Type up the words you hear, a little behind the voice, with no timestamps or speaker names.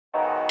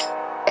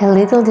A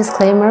little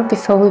disclaimer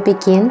before we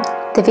begin.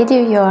 The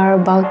video you are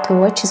about to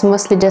watch is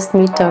mostly just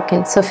me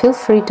talking, so feel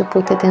free to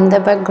put it in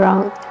the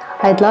background.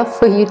 I'd love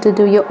for you to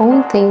do your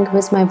own thing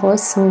with my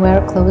voice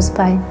somewhere close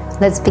by.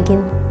 Let's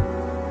begin.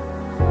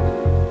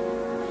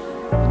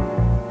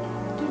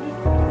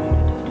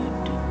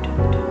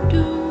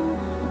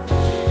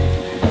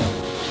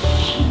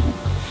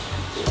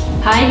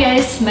 Hi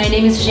guys, my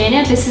name is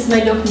Jenya, this is my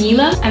dog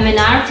Mila. I'm an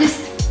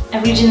artist,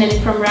 originally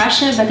from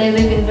Russia, but I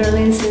live in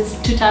Berlin since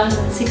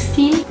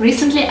 2016.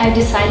 Recently I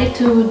decided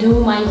to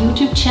do my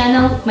YouTube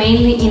channel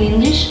mainly in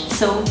English,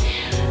 so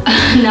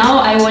now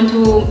I want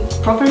to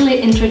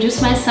properly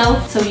introduce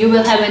myself, so you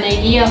will have an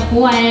idea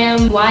who I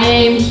am, why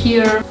I am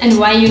here, and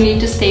why you need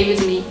to stay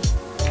with me.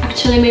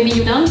 Actually, maybe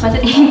you don't, but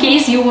in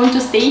case you want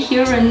to stay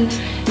here and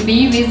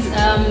be with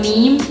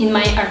me in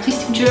my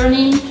artistic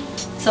journey,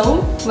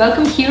 so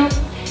welcome here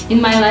in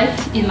my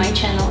life, in my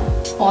channel.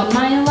 On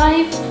my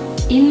life,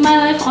 in my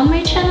life, on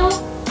my channel?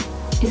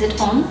 Is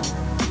it on?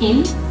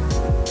 In?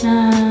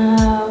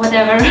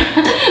 Whatever.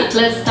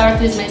 Let's start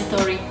with my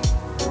story.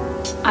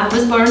 I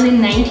was born in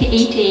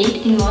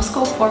 1988 in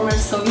Moscow, former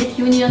Soviet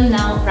Union,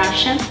 now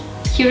Russia.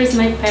 Here is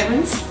my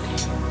parents,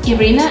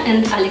 Irina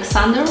and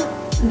Alexander.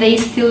 They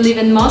still live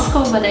in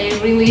Moscow, but I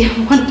really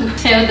want to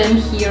have them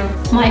here.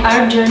 My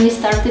art journey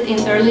started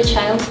in early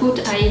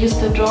childhood. I used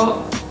to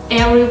draw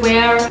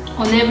everywhere,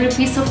 on every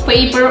piece of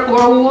paper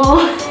or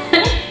wall.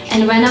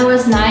 And when I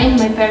was 9,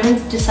 my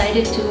parents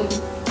decided to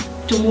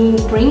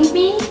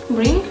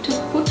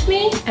put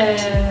me.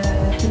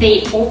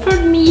 They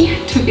offered me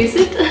to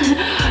visit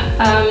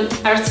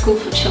art school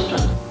for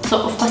children.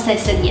 So of course I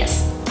said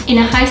yes. In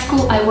a high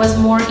school I was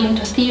more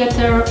into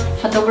theater,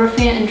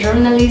 photography and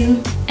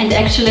journalism, and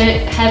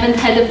actually haven't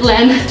had a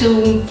plan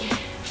to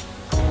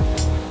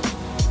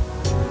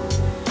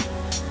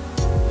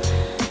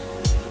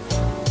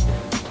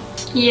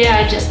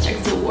I just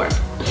checked the word.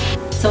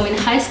 So in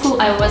high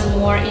school I was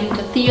more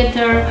into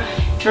theater,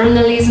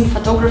 journalism,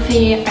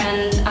 photography,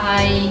 and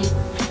I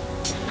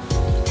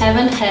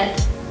haven't had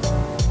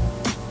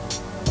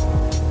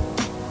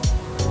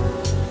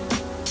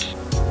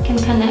can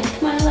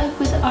connect my life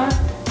with art.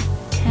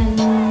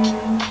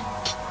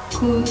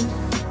 Could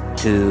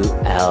 2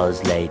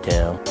 hours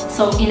later.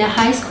 So in a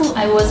high school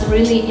I was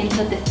really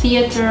into the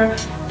theater,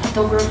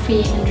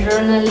 photography and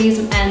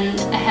journalism, and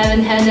I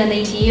haven't had an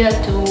idea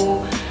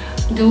to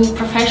do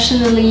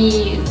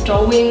professionally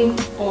drawing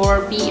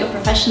or be a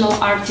professional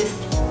artist.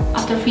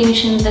 After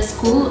finishing the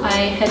school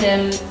I had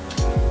a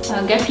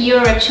gap year,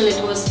 actually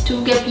it was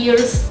 2 gap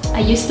years. I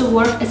used to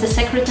work as a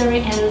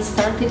secretary and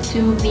started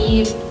to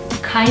be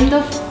kind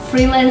of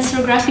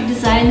freelancer graphic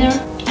designer.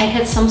 I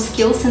had some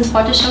skills in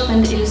Photoshop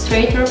and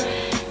Illustrator,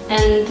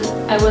 and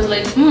I was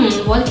like,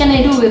 what can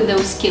I do with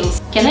those skills?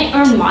 Can I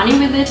earn money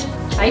with it?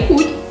 I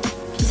could.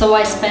 So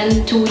I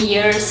spent 2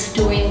 years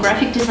doing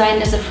graphic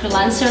design as a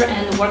freelancer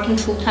and working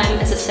full-time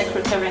as a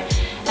secretary.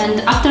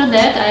 And after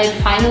that I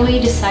finally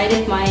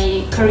decided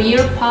my career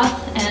path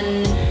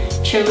and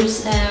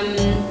chose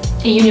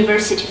a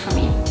university for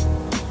me.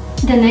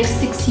 The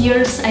next 6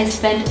 years I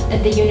spent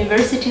at the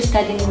university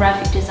studying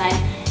graphic design.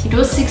 It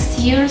was 6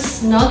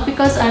 years not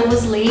because I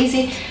was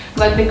lazy,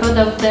 but because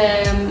of the...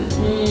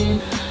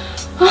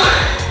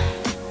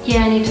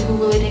 I need to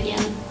Google it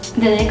again.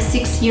 The next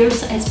 6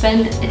 years I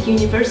spent at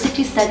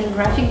university studying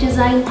graphic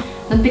design,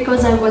 not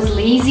because I was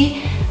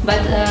lazy,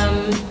 but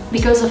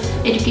because of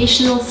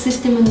educational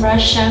system in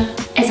Russia.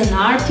 As an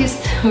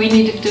artist, we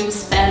needed to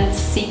spend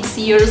 6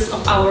 years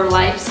of our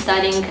life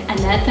studying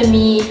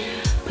anatomy,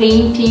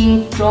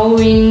 painting,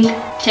 drawing,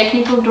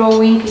 technical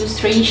drawing,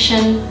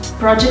 illustration,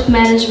 project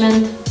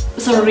management,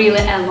 so really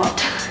a lot.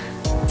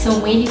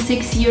 So maybe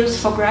 6 years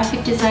for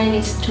graphic design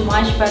is too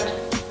much, but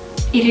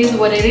it is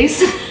what it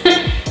is.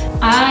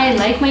 I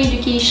like my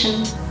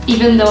education,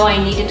 even though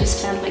I needed to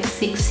spend like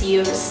 6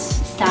 years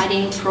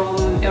studying from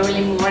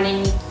early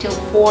morning till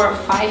 4 or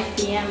 5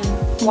 p.m.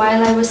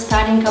 While I was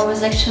studying, I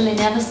was actually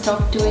never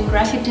stopped doing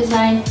graphic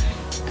design.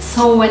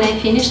 So when I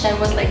finished, I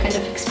was like kind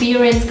of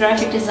experienced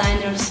graphic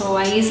designer, so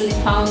I easily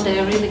found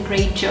a really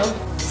great job.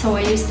 So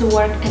I used to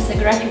work as a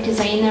graphic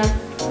designer.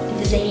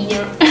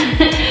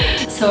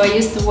 So I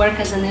used to work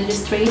as an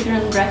illustrator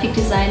and graphic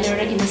designer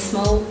in a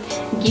small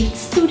gift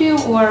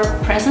studio or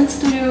present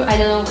studio. I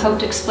don't know how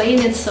to explain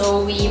it.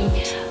 So we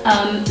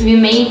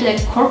made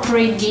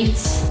corporate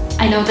gifts.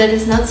 I know that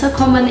is not so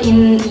common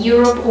in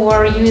Europe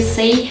or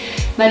USA,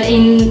 but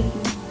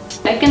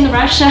back in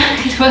Russia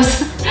it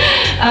was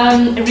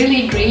a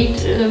really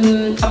great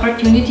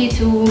opportunity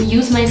to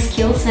use my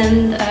skills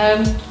and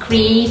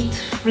create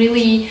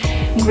really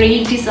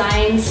great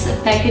designs,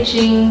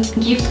 packaging,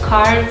 gift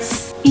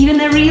cards,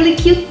 even a really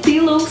cute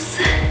pillows.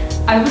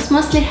 I was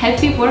mostly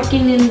happy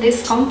working in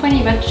this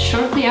company, but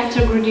shortly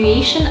after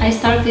graduation I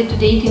started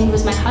dating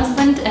with my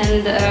husband,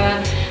 and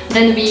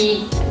then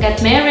we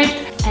got married,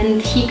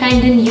 and he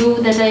kinda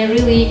knew that I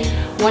really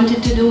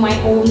wanted to do my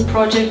own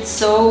project,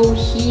 so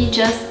he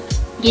just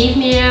gave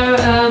me a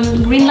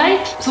green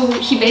light. So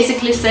he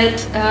basically said,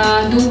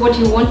 do what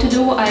you want to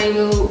do, I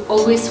will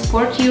always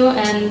support you,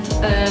 and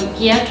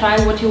yeah, try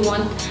what you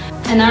want.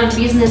 An art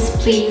business,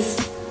 please.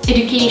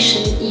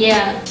 Education,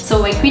 yeah.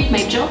 So I quit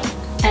my job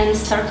and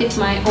started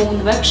my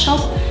own web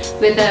shop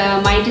with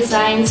my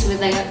designs,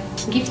 with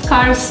gift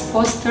cards,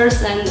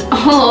 posters, and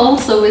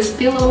also with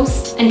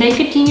pillows. And I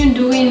continued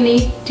doing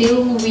it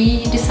till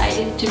we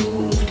decided to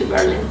move to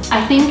Berlin.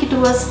 I think it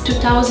was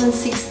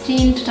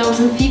 2016,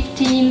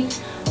 2015.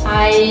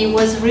 I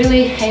was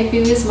really happy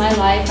with my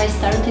life. I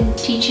started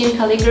teaching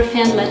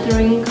calligraphy and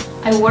lettering.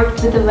 I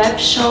worked with a web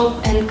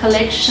shop and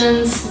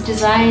collections,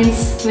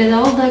 designs. With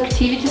all the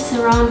activities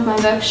around my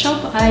web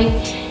shop,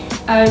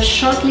 I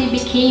shortly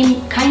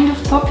became kind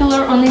of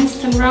popular on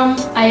Instagram.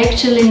 I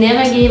actually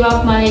never gave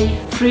up my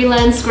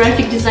freelance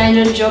graphic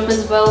designer job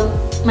as well.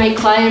 My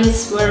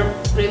clients were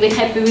really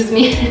happy with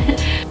me.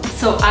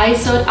 So I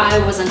thought I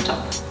was on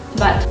top.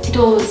 But it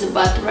always a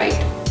but, right?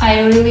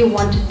 I really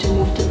wanted to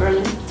move to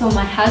Berlin. So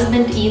my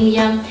husband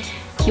Ilya,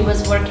 he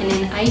was working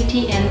in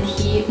IT, and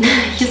he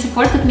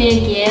supported me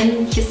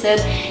again. He said,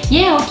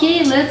 yeah,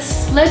 okay,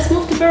 let's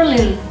move to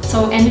Berlin.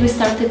 So, and we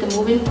started the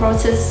moving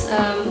process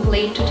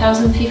late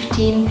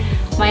 2015.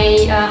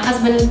 My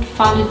husband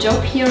found a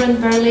job here in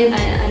Berlin,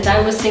 and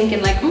I was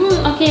thinking like,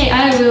 okay,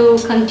 I will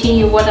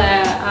continue what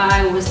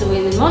I was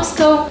doing in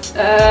Moscow.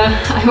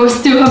 I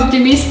was too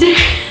optimistic.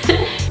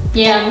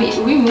 Yeah,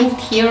 we moved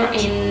here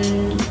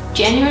in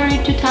January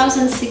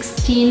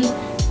 2016.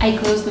 I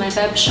closed my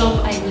web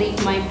shop, I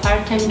left my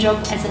part-time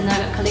job as a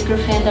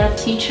calligraphy and art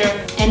teacher,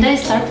 and I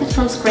started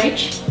from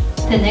scratch.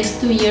 The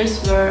next 2 years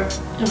were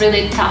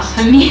really tough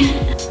for me.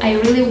 I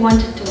really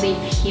wanted to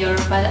live here,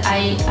 but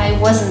I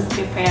wasn't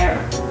prepared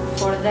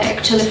for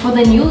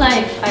the new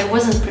life. I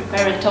wasn't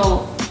prepared at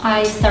all.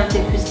 I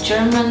started with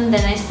German,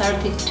 then I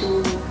started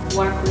to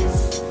work with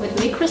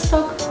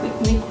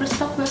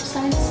microstock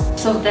websites.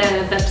 So the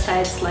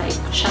websites like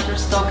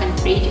Shutterstock and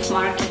Creative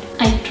Market.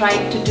 I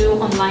tried to do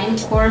online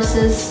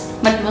courses,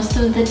 but most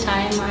of the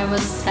time I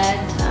was sad.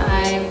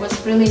 I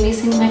was really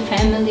missing my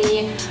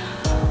family.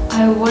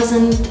 I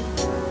wasn't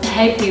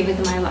happy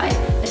with my life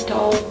at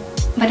all.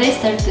 But I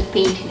started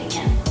painting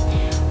again.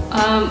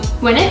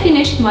 When I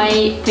finished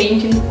my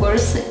painting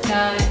course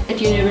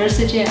at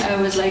university,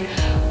 I was like,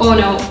 oh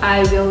no,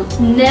 I will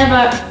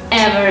never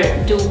ever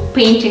do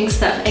painting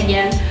stuff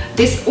again.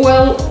 These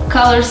oil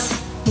colors,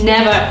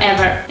 never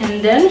ever.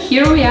 And then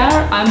here we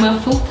are, I'm a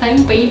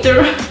full-time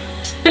painter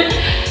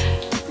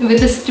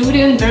with a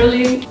studio in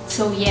Berlin.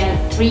 So yeah,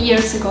 3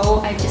 years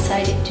ago I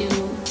decided to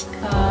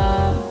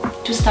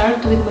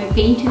start with my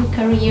painting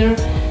career,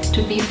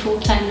 to be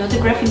full-time, not a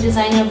graphic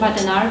designer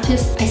but an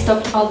artist. I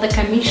stopped all the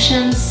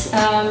commissions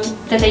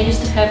that I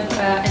used to have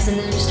as an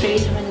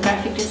illustrator and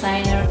graphic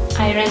designer.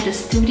 I ran a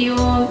studio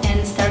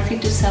and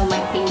started to sell my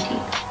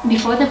painting.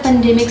 Before the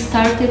pandemic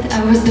started,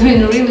 I was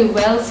doing really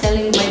well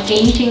selling my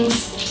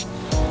paintings.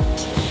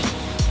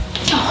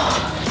 Oh,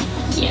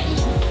 yeah,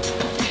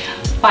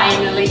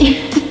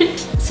 finally.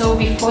 So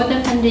before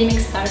the pandemic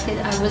started,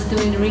 I was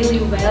doing really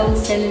well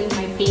selling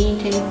my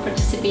painting,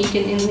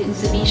 participating in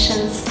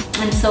exhibitions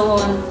and so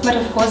on. But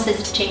of course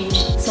it's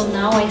changed. So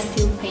now I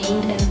still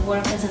paint and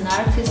work as an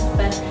artist,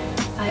 but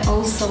I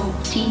also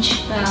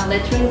teach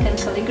lettering and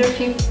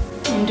calligraphy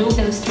and do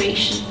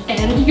illustration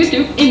and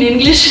YouTube in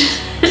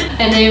English.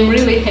 And I am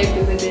really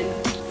happy with it.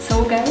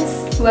 So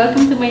guys,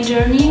 welcome to my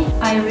journey.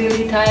 I'm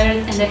really tired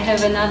and I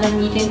have another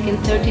meeting in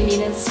 30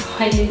 minutes, so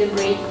I need a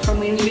break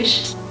from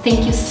English.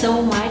 Thank you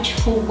so much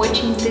for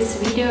watching this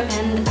video,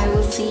 and I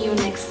will see you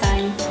next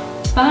time.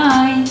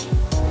 Bye!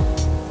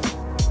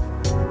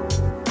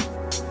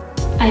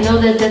 I know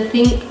that the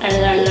thing... I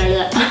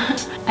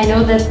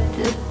know that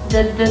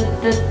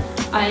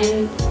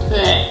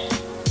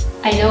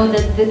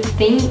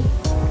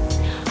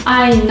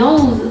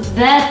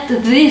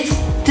this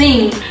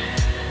thing...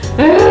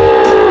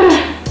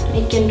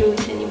 I can't do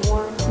it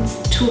anymore. It's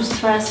too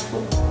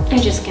stressful. I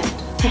just can't.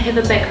 I have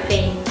a back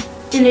pain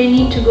and I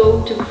need to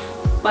go to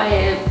buy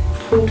a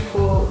food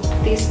for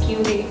this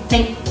cutie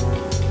thing.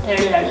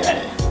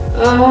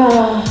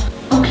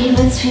 Okay,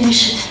 let's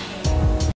finish it.